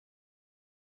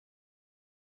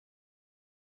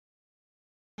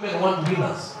Women want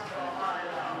winners.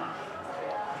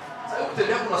 Sasa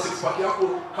ukitembea kuna six pack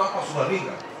yako kama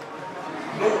unaringa.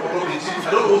 No, I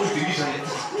don't want you to vision it.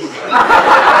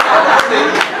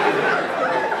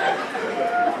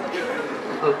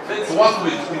 That's one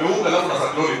way umeunga alafu na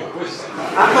glory kwa kweli.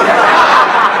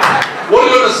 What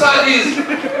you understand is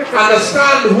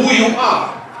understand who you are.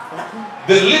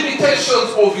 The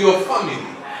limitations of your family.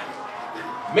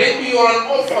 Maybe you are an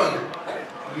orphan.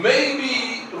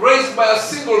 Maybe raised by a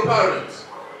single parent.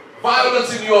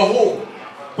 Violence in your home.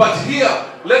 But here,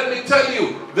 let me tell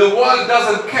you, the world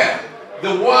doesn't care. The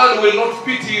world will not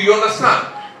pity you. You understand?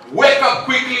 Wake up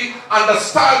quickly,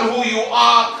 understand who you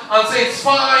are, and say, it's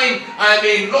fine, I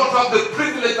may not have the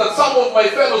privilege that some of my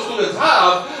fellow students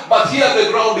have, but here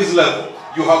the ground is level.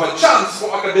 You have a chance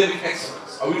for academic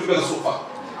excellence. Are we together so far?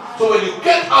 So when you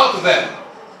get out there,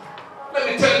 let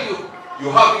me tell you,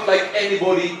 you have it like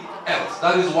anybody else.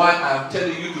 That is why I am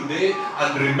telling you today,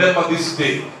 and remember this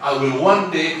day, I will one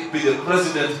day be the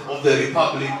president of the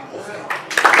Republic of Kenya.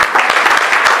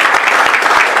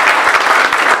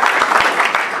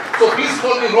 So please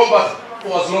call me Robert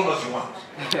for as long as you want.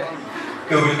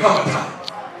 There will come a time,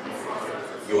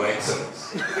 Your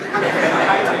Excellency.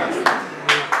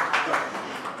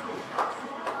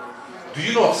 Do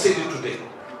you know I've said it today?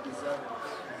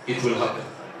 It will happen.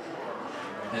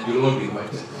 And you will all be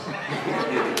invited.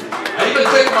 I even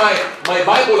take my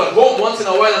Bible at home once in a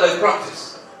while and I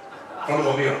practice. From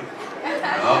over here.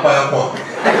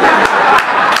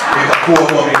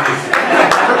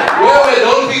 Where the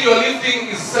only thing you are lifting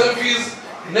is selfies,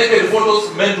 naked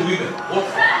photos, men to women. What?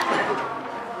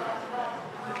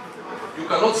 You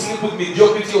cannot sleep with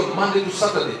mediocrity on Monday to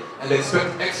Saturday and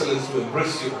expect excellence to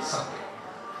embrace you on Sunday.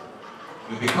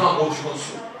 You become what you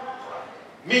consume.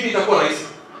 Mimi itakuwa rahisi.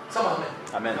 Sama amen.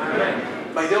 Amen.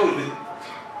 By the way, will be.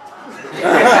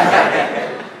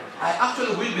 I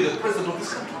actually will be the president of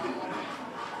this country.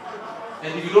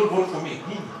 And if you don't vote for me,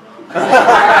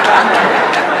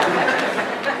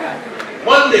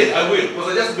 one day I will, because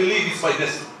I just believe it's my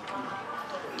destiny.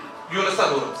 You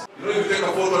understand what I'm saying? You know, if you take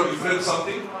a photo and you frame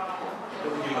something,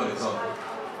 let me give you an example.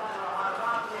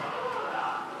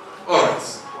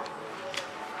 Alright.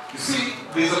 You see,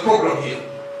 there's a program here.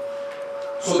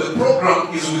 So the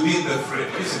program is within the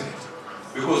frame, isn't it?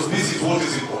 Because this is what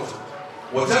is important.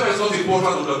 Whatever is not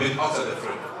important would have been outside the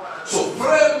frame. So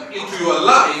frame into your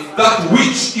life that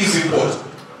which is important.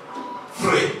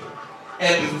 Frame.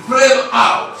 And frame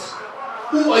out.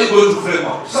 Who are you going to frame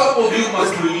out? Some of you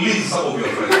must release some of your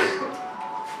friends.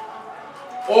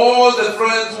 All the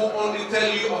friends who only tell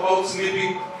you about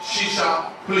sleeping,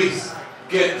 shisha, please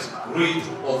get rid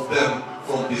of them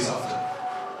from this afternoon.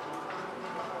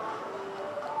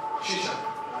 Shisha.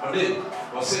 And then,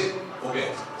 wase,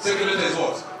 forget. Second letter is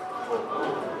what?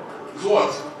 Is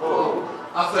what?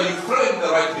 After you frame the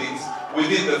right things,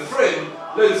 within the frame,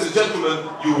 ladies and gentlemen,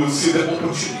 you will see the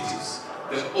opportunities.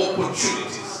 The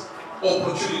opportunities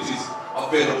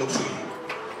available to you.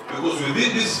 Because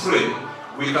within this frame,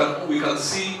 we can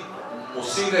see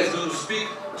Mosinga is going to speak,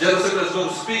 General Secretary is going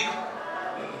to speak,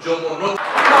 John will not.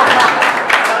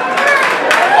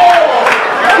 Oh,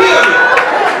 hear me.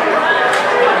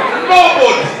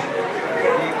 Nobody.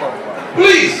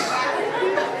 Please.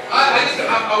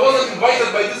 I wasn't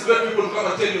invited by these great people to come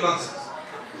and tell you nonsense.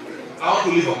 I want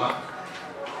to leave a mark.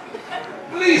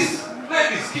 Please,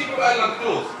 ladies, keep your island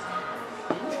closed.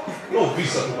 No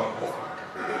visa to Bangkok.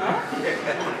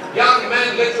 Young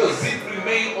men, let your zip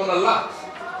remain on a lap.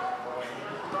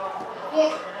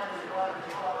 What?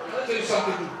 Can I tell you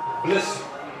something to bless you?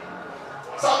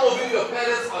 Some of you, your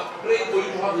parents are praying for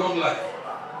you to have long life.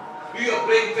 You are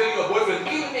praying, telling your boyfriend,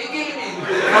 kill me, kill me.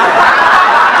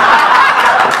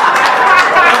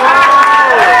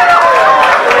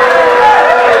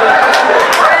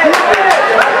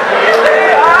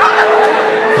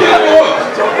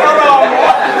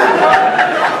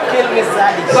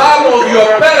 Some of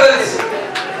your parents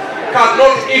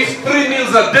cannot eat 3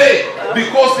 meals a day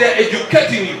because they are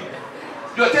educating you.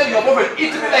 You are telling your boyfriend,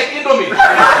 eat me like Indomie.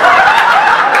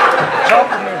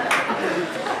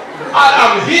 I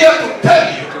am here to tell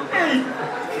you,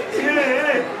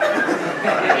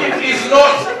 it is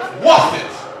not worth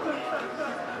it.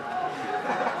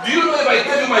 Do you know if I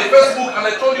gave you my Facebook and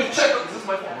I told you, check, is this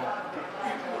my phone?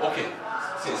 Okay.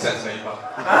 Sense neighbor.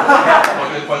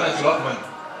 Financial money.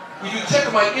 If you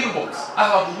check my inbox, I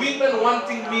have women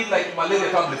wanting me like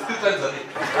malaria tablets 3 times a day.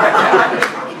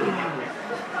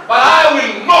 But I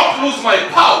will not lose my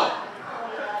power,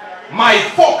 my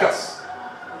focus,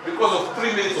 because of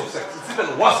 3 minutes of sex. It's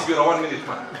even worse if you're a 1 minute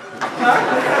man.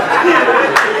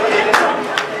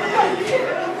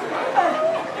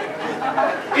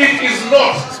 It is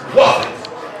not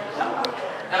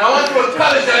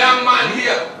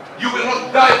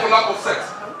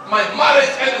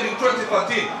marriage ended in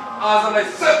 2013. As and I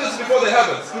said this before the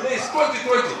heavens, today is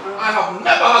 2020. I have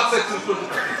never had sex since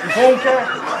 2013. Okay.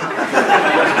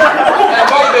 And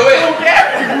by the way,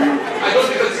 I don't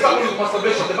even start with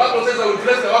masturbation. The Bible says I will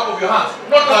bless the work of your hands.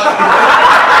 Not that.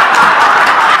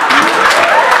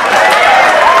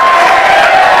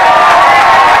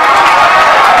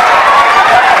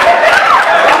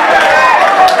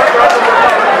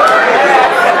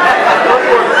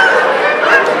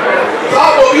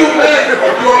 Some of you men,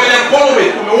 you are in economy.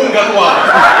 Umeunga tu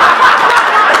hapa.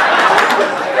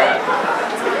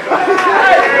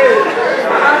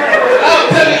 I'm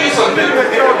telling you something.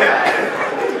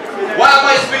 Why am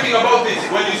I speaking about this?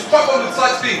 When you struggle with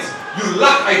such things, you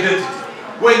lack identity.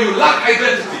 When you lack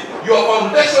identity, your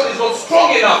foundation is not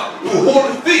strong enough to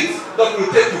hold things that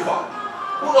will take you far.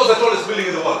 Who knows the tallest building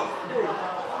in the world?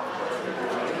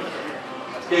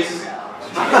 KCC.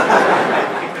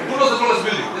 Who knows the tallest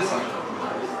building? This one.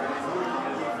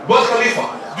 Burj Khalifa.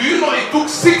 Do you know it took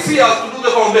 6 years to do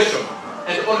the foundation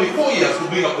and only 4 years to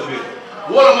bring up the building?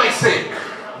 What am I saying?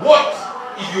 What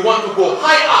if you want to go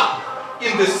high up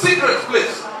in the secret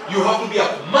place? You have to be a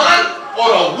man or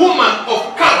a woman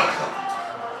of character,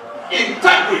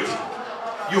 integrity.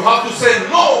 You have to say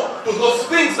no to those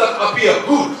things that appear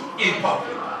good in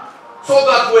public, so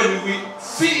that when we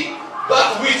see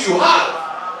that which you have,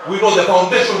 we know the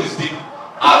foundation is deep.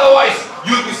 Otherwise,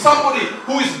 you'll be somebody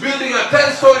who is building a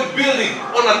 10-story building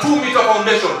on a 2-meter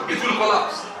foundation. It will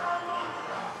collapse.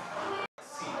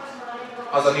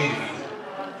 As an individual,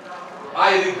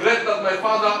 I regret that my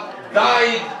father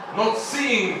died not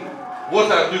seeing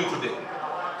what I am doing today.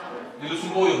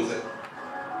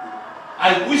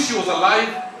 I wish he was alive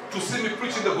to see me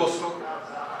preaching the gospel,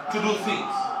 to do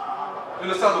things. You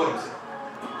understand what I'm saying?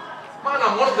 Man,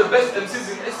 I'm one of the best MCs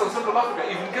in East and Central Africa.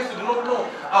 If in case you do not know,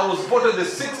 I was voted the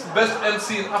 6th best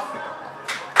MC in Africa.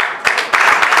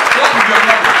 Not if you're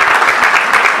not.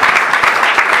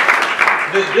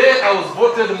 The day I was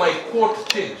voted, my quote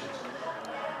changed.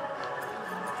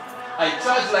 I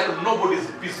charge like nobody's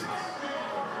business.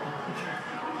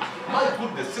 My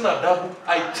goodness, Sinadabu,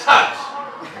 I charge.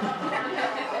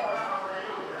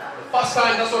 The first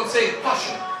time, that's what I'm saying,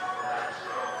 passion.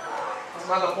 That's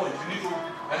another point. You need to,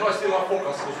 I know I still have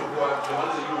focus, because the man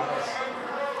is a human else.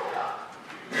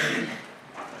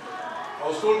 I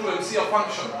was told to MC a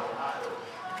function,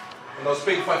 and I was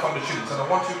paying 500 shillings, and I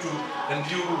want you to, and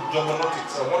you,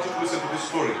 Jomonotics, I want you to listen to this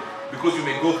story, because you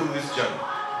may go through this journey,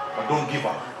 but don't give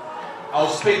up. I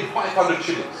was paying 500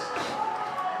 shillings.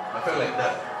 I felt like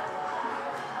that.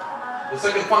 The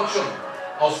second function,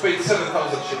 I was paid 7,000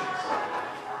 shillings.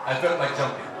 I felt like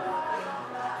jumping.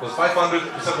 It was 500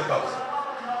 to 7,000.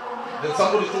 Then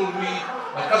somebody told me,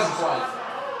 my cousin's wife,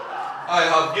 I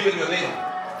have given your name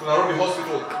to Nairobi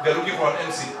Hospital. They're looking for an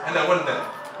MC. And I went there.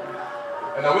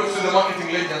 And I went to the marketing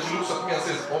lady and she looks at me and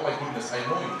says, oh my goodness, I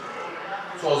know you.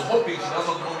 So I was hoping she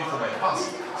doesn't know me for my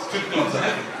past. Strip clubs and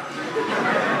everything.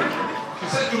 She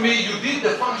said to me, you did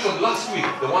the function last week.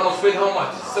 The one I was paid how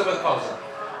much? 7,000.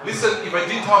 Listen, if I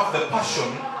didn't have the passion,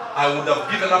 I would have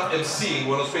given up MCing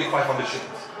when I was paid 500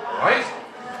 shillings. Right?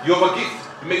 You have a gift.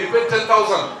 You may be paid 10,000.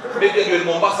 Maybe you're in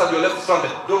Mombasa and you're left stranded.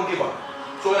 Don't give up.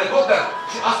 So when I got there,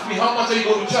 she asked me, how much are you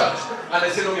going to charge? And I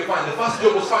said, okay, fine. The first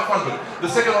job was 500. The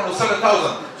second one was 7,000.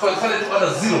 So I decided to add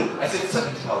a zero. I said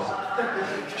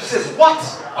 70,000. She says, what?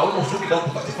 I almost took it down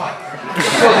to 35.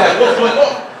 She was like, what's going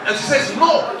on? And she says,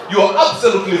 no, you are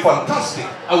absolutely fantastic.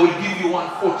 I will give you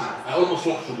 140. I almost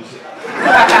walked through this.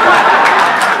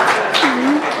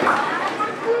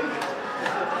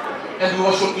 And we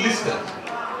were shortlisted.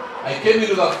 I came in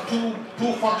with a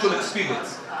two function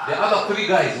experience. The other 3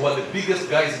 guys were the biggest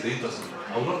guys in the industry.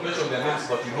 I will not mention their names,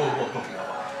 but you know who I'm talking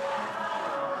about.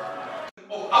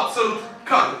 Of absolute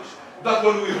courage, that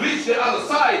when we reach the other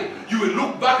side, you will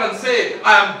look back and say,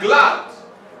 I am glad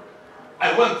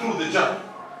I went through the journey.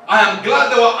 I am glad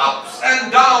there were ups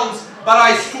and downs, but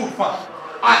I stood firm.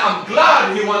 I am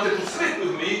glad he wanted to sleep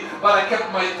with me, but I kept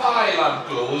my Thailand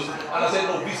closed and I said,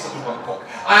 no visa to Bangkok.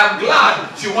 I am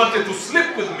glad she wanted to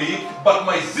sleep with me, but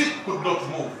my zip could not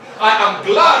move. I am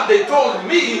glad they told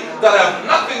me that I have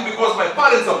nothing because my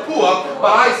parents are poor, but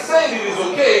I said it is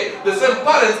okay. The same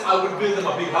parents, I will build them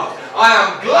a big house. I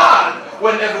am glad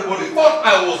when everybody thought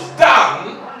I was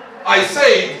done, I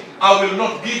said, I will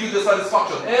not give you the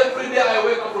satisfaction. Every day I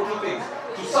wake up for 2 things.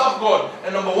 To serve God,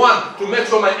 and number 1, to make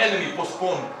sure my enemy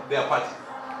postpone their party.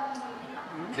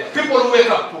 There are people who wake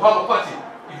up to have a party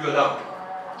if you're down.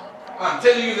 I'm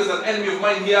telling you, there's an enemy of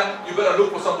mine here. You better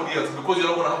look for somebody else because you're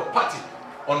not going to have a party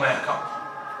on my account.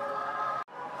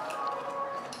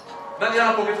 Nani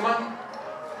ana pocket money?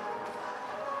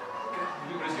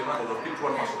 raise your hand or pick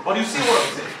one person. But you see what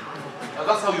I'm saying? And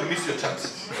that's how you miss your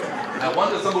chances. I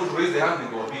wanted somebody to raise their hand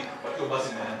and go big, but you're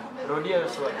busting their hand. I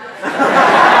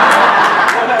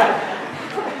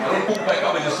don't cook my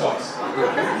cabbages once.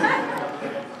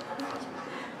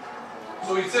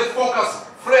 So it says focus,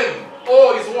 frame.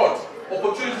 O is what?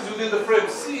 Opportunities within the frame.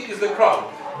 C is the crowd.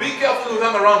 Be careful who you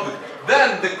hang around with.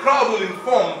 Then the crowd will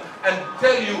inform and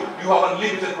tell you you have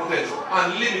unlimited potential.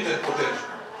 Unlimited potential.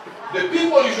 The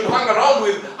people you should hang around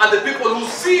with are the people who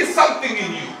see something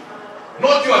in you.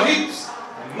 Not your hips,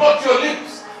 not your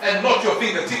lips, and not your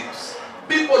fingertips.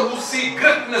 People who see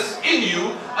greatness in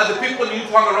you are the people you need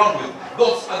to hang around with.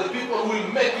 Those are the people who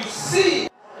will make you see.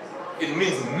 It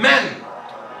means men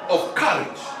of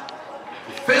courage.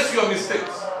 Face your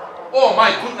mistakes. Oh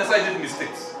my goodness, I did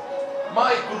mistakes.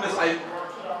 My goodness,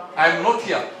 I'm not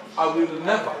here. I will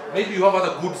never. Maybe you have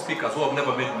other good speakers who have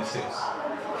never made mistakes.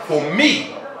 For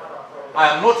me,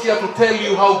 I am not here to tell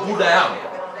you how good I am.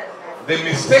 The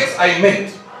mistakes I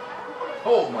made.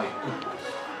 Oh my goodness.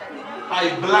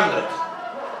 I blundered.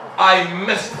 I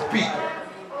messed people.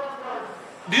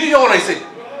 Did you hear what I said?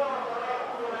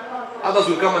 Others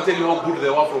will come and tell you how good they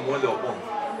were from when they were born.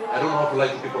 I don't know how to lie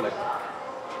to people like that.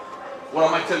 What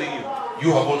am I telling you?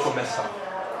 You have also messed up.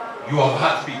 You have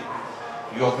hurt people.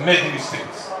 You have made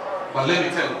mistakes. But let me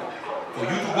tell you, for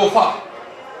you to go far,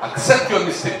 accept your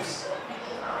mistakes,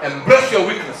 embrace your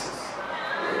weaknesses,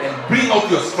 and bring out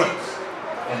your strengths,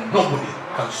 and nobody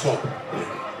can stop you.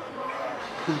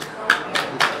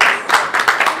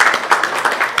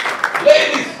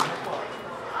 Ladies,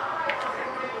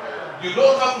 you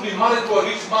don't have to be married to a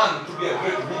rich man to be a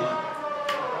great woman.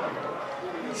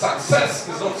 Success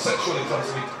is not sexually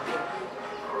transmitted.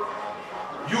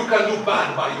 You can do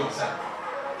bad by yourself.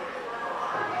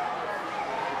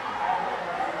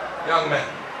 Young man.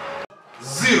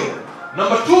 0.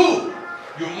 Number 2,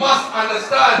 you must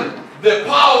understand the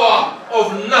power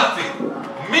of nothing.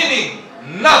 Meaning,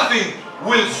 nothing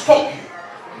will stop you.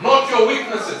 Not your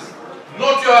weaknesses,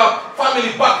 not your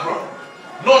family background,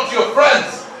 not your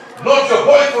friends, not your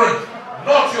boyfriend,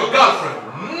 not your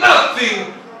girlfriend.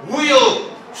 Nothing will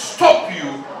stop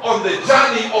you on the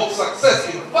journey of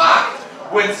success. In fact,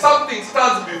 when something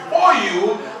stands before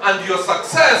you and your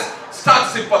success, start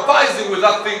sympathizing with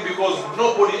that thing because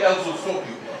nobody else will stop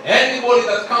you. Anybody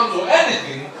that comes or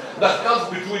anything that comes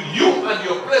between you and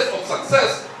your place of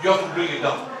success, you have to bring it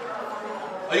down.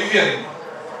 Are you hearing me?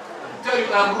 I tell you,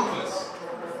 I'm ruthless.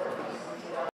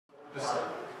 Listen.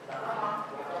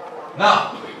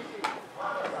 Now,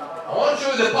 I want to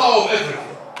show you the power of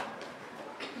everything.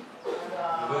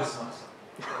 You're very smart.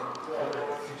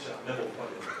 Future, never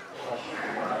forget.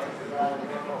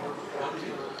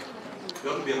 You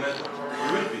have to be a mentor.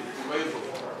 You will be. Where are you from?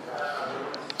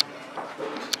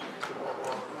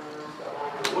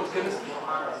 What chemistry?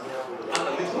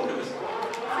 Analytical chemistry.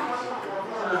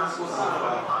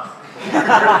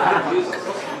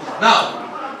 Now,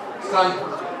 stand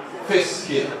face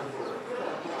here.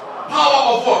 Power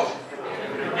of what?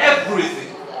 Everything.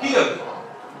 Hear me.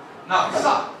 Now,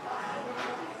 sir,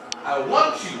 I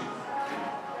want you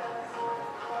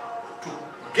to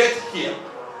get here.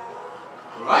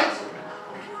 Right?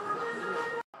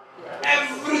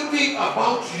 Everything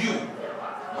about you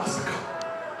must come.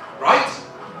 Right?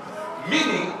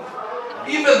 Meaning,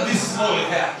 even this small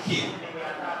hair here.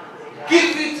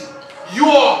 Give it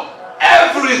your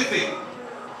everything.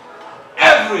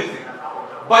 Everything.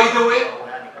 By the way,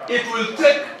 it will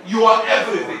take your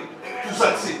everything to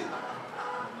succeed.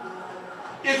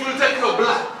 It will take your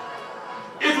blood.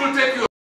 It will take your